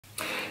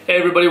Hey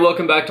everybody,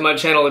 welcome back to my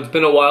channel. It's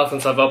been a while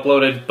since I've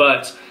uploaded,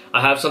 but I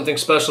have something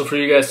special for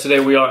you guys today.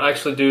 We are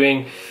actually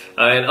doing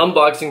an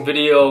unboxing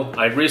video.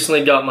 I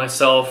recently got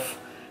myself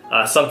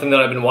something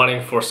that I've been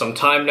wanting for some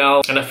time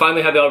now, and I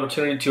finally had the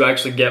opportunity to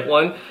actually get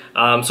one.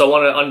 So I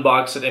wanted to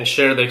unbox it and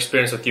share the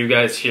experience with you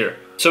guys here.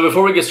 So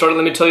before we get started,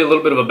 let me tell you a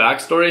little bit of a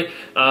backstory.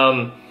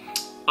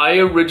 I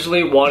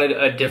originally wanted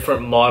a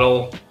different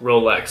model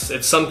Rolex.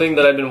 It's something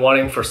that I've been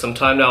wanting for some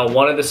time now. I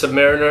wanted the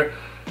Submariner.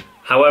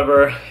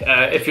 However,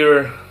 if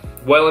you're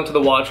well into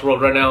the watch world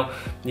right now,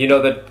 you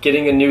know that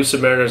getting a new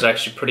Submariner is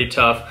actually pretty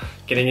tough.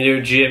 Getting a new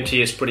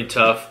GMT is pretty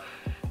tough.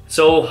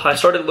 So I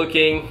started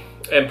looking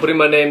and putting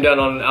my name down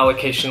on an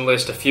allocation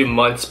list a few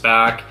months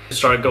back.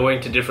 Started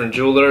going to different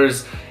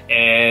jewelers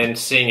and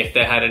seeing if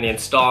they had any in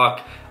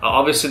stock.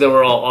 Obviously they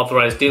were all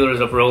authorized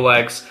dealers of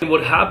Rolex. And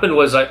what happened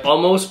was I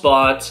almost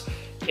bought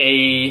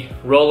a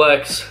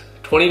Rolex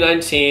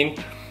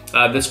 2019.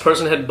 This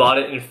person had bought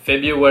it in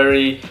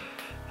February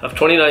of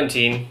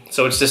 2019,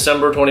 so it's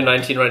December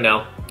 2019 right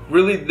now.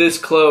 Really this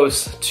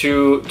close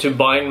to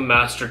buying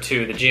Master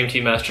 2, the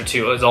GMT Master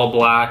 2. It's all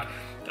black,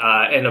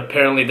 and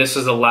apparently this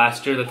is the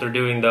last year that they're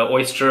doing the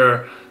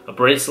Oyster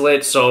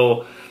bracelet,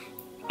 so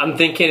I'm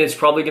thinking it's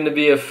probably going to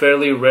be a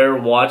fairly rare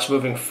watch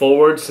moving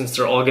forward since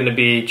they're all going to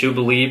be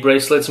Jubilee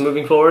bracelets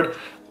moving forward.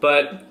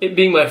 But it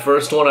being my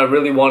first one, I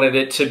really wanted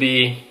it to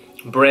be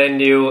brand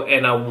new,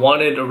 and I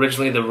wanted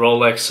originally the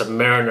Rolex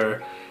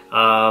Submariner.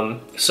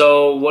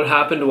 So what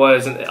happened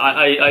was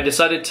I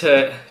decided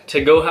to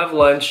go have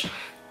lunch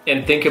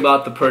and think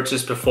about the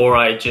purchase before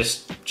I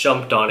just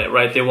jumped on it,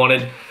 right? They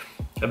wanted,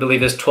 I believe,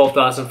 this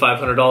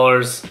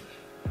 $12,500,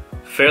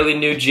 fairly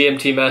new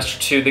GMT Master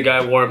 2. The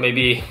guy wore it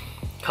maybe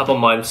a couple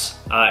months.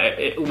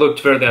 It looked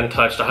fairly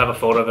untouched. I have a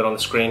photo of it on the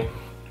screen.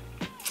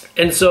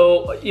 And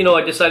so, you know,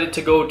 I decided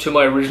to go to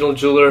my original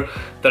jeweler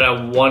that I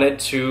wanted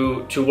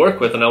to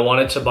work with, and I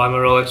wanted to buy my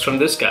Rolex from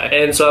this guy.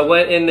 And so I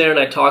went in there and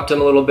I talked to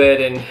him a little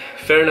bit, and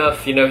fair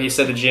enough, you know, he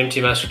said the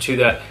GMT Master 2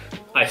 that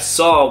I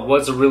saw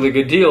was a really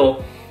good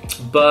deal,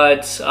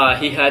 but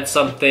he had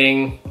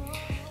something,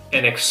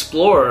 an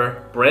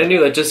Explorer, brand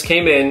new that just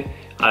came in.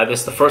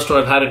 This is the first one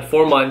I've had in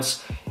 4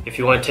 months. If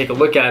you want to take a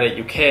look at it,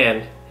 you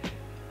can.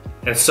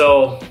 And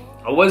so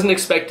I wasn't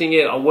expecting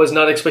it. I was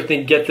not expecting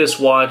to get this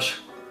watch.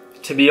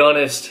 To be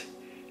honest,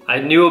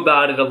 I knew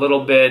about it a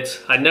little bit.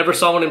 I never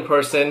saw one in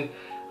person.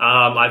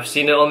 I've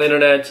seen it on the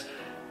internet,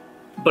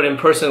 but in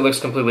person it looks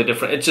completely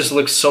different. It just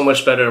looks so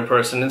much better in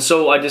person. And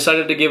so I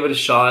decided to give it a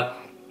shot,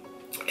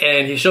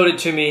 and he showed it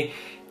to me.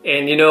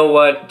 And you know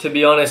what, to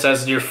be honest,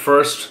 as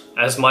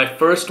my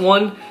first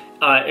one,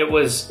 it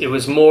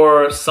was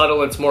more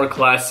subtle, it's more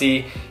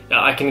classy.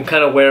 I can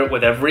kind of wear it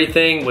with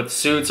everything, with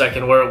suits. I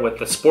can wear it with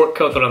the sport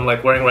coat that I'm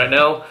like wearing right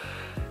now.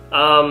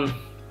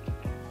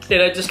 And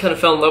I just kind of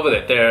fell in love with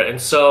it there.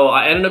 And so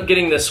I ended up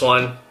getting this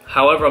one.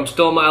 However, I'm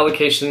still on my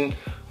allocation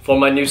for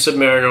my new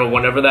Submariner.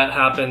 Whenever that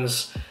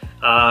happens,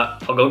 I'll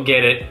go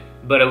get it.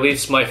 But at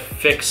least my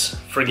fix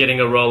for getting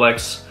a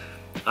Rolex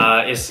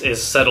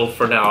is settled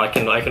for now. I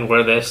can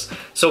wear this.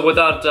 So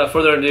without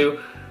further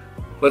ado,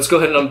 let's go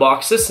ahead and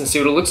unbox this and see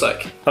what it looks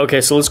like. Okay,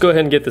 so let's go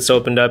ahead and get this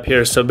opened up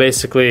here. So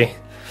basically, it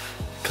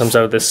comes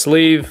out of this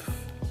sleeve,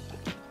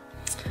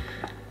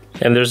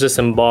 and there's this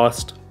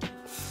embossed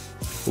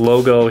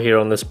logo here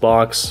on this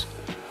box.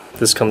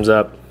 This comes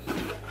up.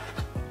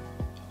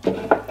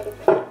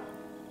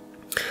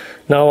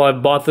 Now, I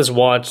bought this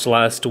watch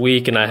last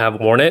week and I have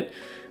worn it,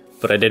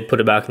 but I did put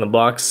it back in the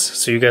box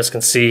so you guys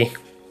can see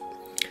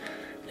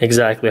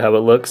exactly how it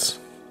looks.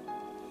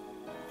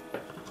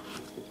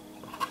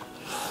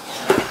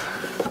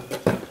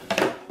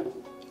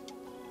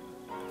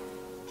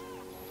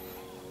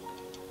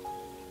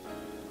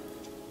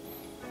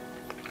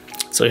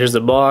 So here's the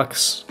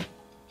box.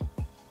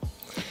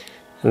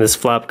 And this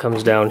flap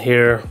comes down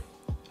here.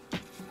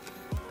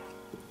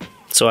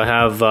 So I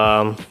have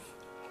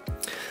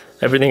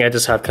everything I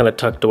just have kind of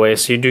tucked away.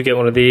 So you do get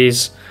one of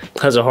these.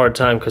 It has a hard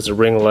time because of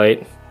ring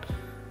light.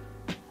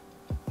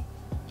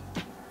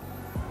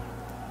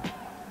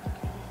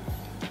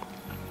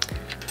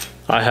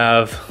 I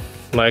have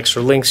my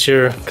extra links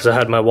here because I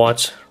had my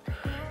watch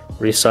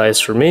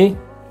resized for me.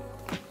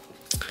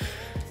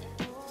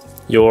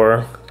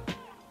 Your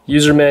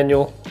user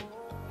manual.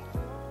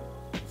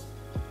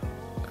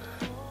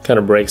 Kind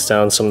of breaks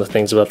down some of the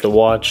things about the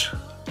watch,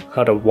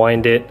 how to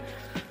wind it.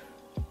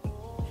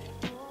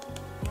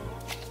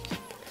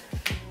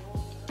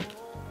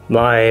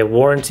 My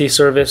warranty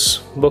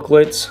service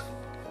booklets.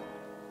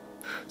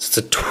 It's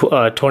a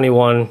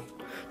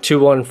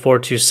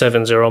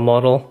 214270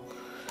 model,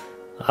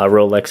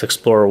 Rolex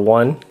Explorer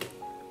 1.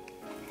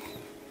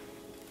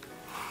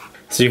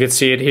 So you can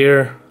see it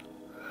here.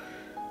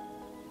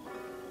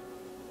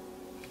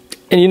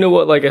 And you know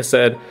what, like I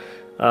said,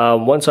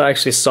 once I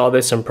actually saw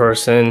this in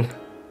person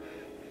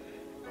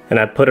and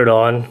I put it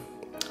on,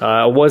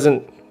 I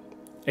wasn't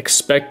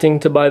expecting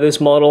to buy this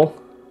model,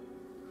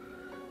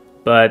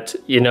 but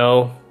you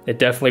know, it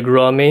definitely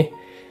grew on me,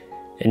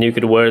 and you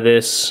could wear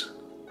this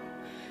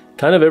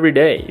kind of every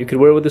day. You could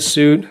wear it with a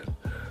suit,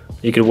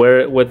 You could wear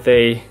it with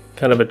a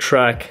kind of a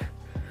track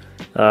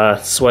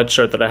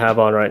sweatshirt that I have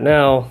on right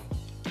now,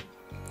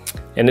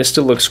 and it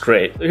still looks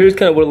great. Here's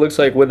kind of what it looks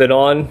like with it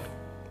on.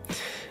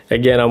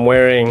 Again, I'm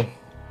wearing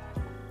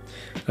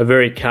a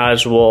very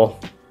casual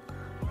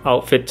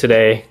outfit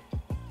today,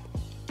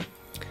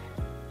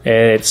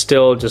 and it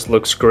still just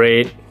looks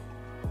great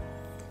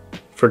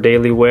for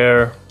daily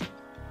wear,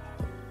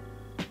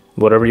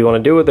 whatever you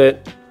want to do with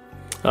it.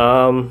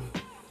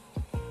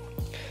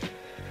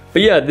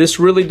 But yeah, this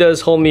really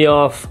does hold me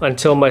off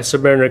until my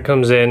Submariner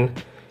comes in.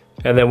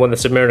 And then when the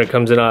Submariner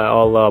comes in,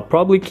 I'll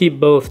probably keep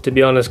both, to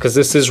be honest, because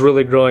this is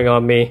really growing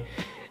on me.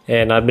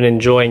 And I've been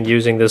enjoying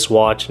using this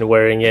watch and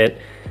wearing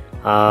it.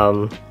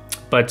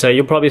 But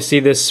you'll probably see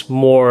this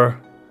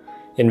more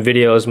in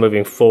videos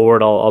moving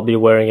forward. I'll be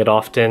wearing it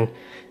often,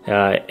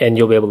 and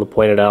you'll be able to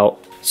point it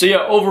out. So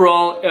yeah,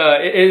 overall,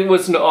 it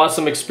was an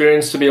awesome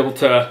experience to be able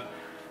to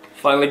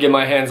finally get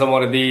my hands on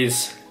one of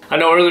these. I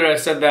know earlier I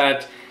said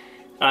that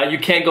you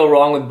can't go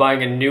wrong with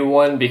buying a new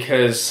one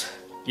because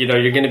you know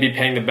you're going to be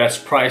paying the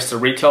best price, the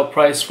retail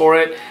price for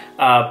it.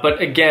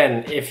 But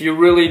again, if you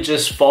really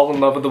just fall in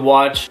love with the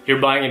watch, you're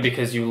buying it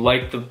because you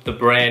like the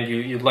brand,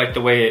 you like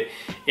the way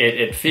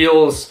it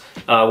feels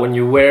when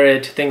you wear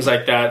it, things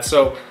like that.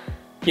 So,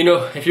 you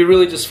know, if you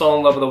really just fall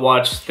in love with the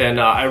watch, then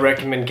I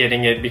recommend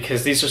getting it,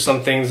 because these are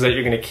some things that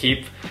you're going to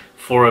keep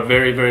for a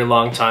very, very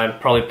long time,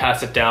 probably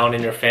pass it down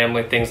in your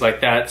family, things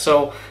like that.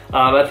 So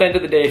at the end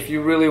of the day, if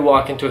you really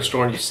walk into a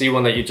store and you see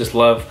one that you just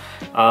love,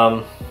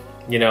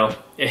 you know,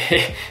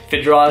 if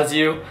it draws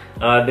you,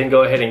 then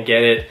go ahead and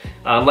get it.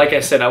 Like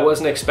I said, I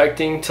wasn't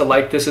expecting to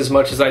like this as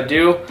much as I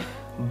do,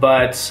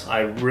 but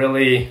I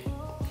really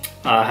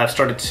have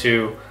started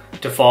to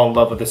fall in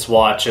love with this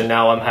watch, and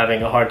now I'm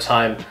having a hard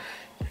time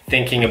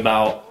thinking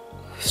about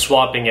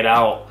swapping it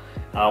out.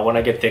 When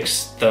I get the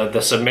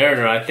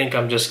Submariner, I think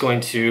I'm just going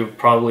to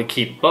probably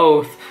keep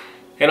both,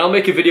 and I'll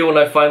make a video when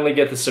I finally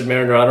get the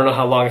Submariner. I don't know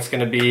how long it's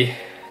going to be,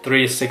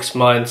 3 to 6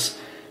 months,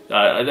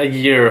 a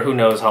year, who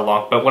knows how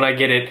long, but when I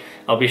get it,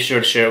 I'll be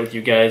sure to share it with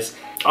you guys.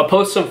 I'll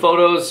post some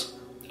photos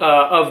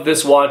of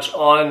this watch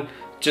on,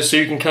 just so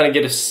you can kind of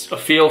get a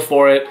feel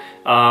for it,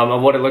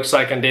 of what it looks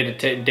like on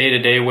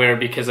day-to-day wear,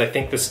 because I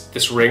think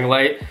this ring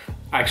light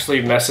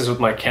actually messes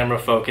with my camera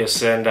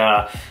focus, and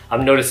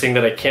I'm noticing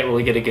that I can't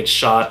really get a good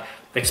shot,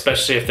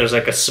 especially if there's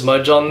like a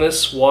smudge on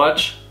this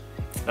watch.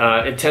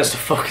 It tends to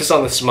focus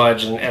on the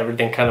smudge and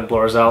everything kind of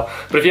blurs out.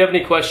 But if you have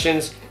any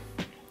questions,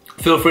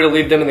 feel free to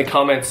leave them in the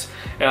comments.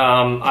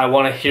 I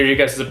want to hear you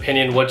guys'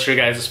 opinion. What's your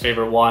guys'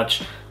 favorite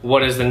watch?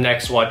 What is the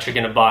next watch you're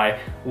gonna buy?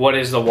 What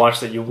is the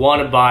watch that you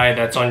want to buy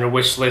that's on your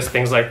wish list,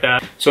 things like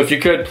that. So if you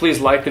could, please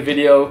like the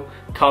video,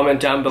 comment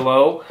down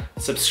below,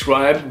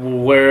 subscribe.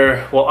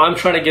 Well, I'm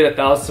trying to get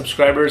 1,000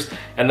 subscribers,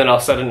 and then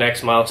I'll set a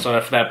next milestone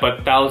after that,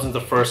 but 1,000's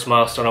the first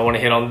milestone I want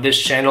to hit on this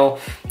channel.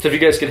 So if you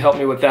guys could help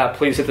me with that,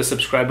 please hit the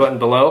subscribe button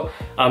below.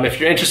 If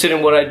you're interested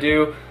in what I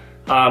do,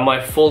 my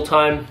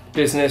full-time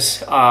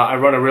business, I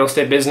run a real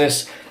estate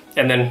business,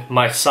 and then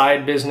my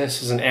side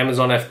business is an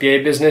Amazon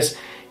FBA business.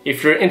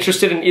 If you're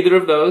interested in either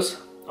of those,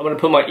 I'm gonna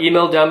put my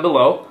email down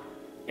below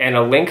and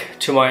a link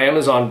to my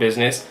Amazon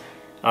business.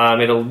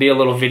 It'll be a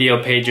little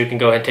video page. You can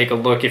go ahead and take a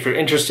look if you're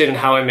interested in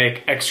how I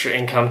make extra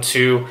income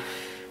to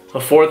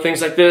afford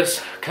things like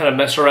this, kind of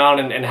mess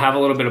around and have a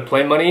little bit of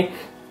play money.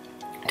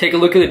 Take a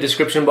look at the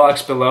description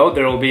box below.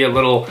 There will be a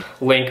little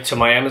link to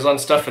my Amazon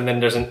stuff, and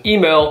then there's an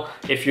email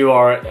if you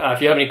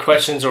have any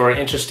questions or are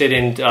interested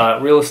in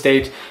real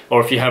estate, or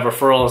if you have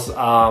referrals.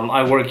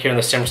 I work here in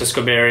the San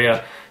Francisco Bay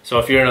Area, so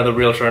if you're another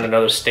realtor in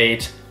another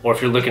state, or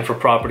if you're looking for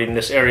property in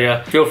this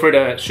area, feel free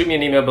to shoot me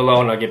an email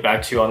below and I'll get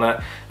back to you on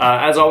that.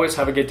 As always,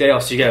 have a good day. I'll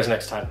see you guys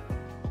next time.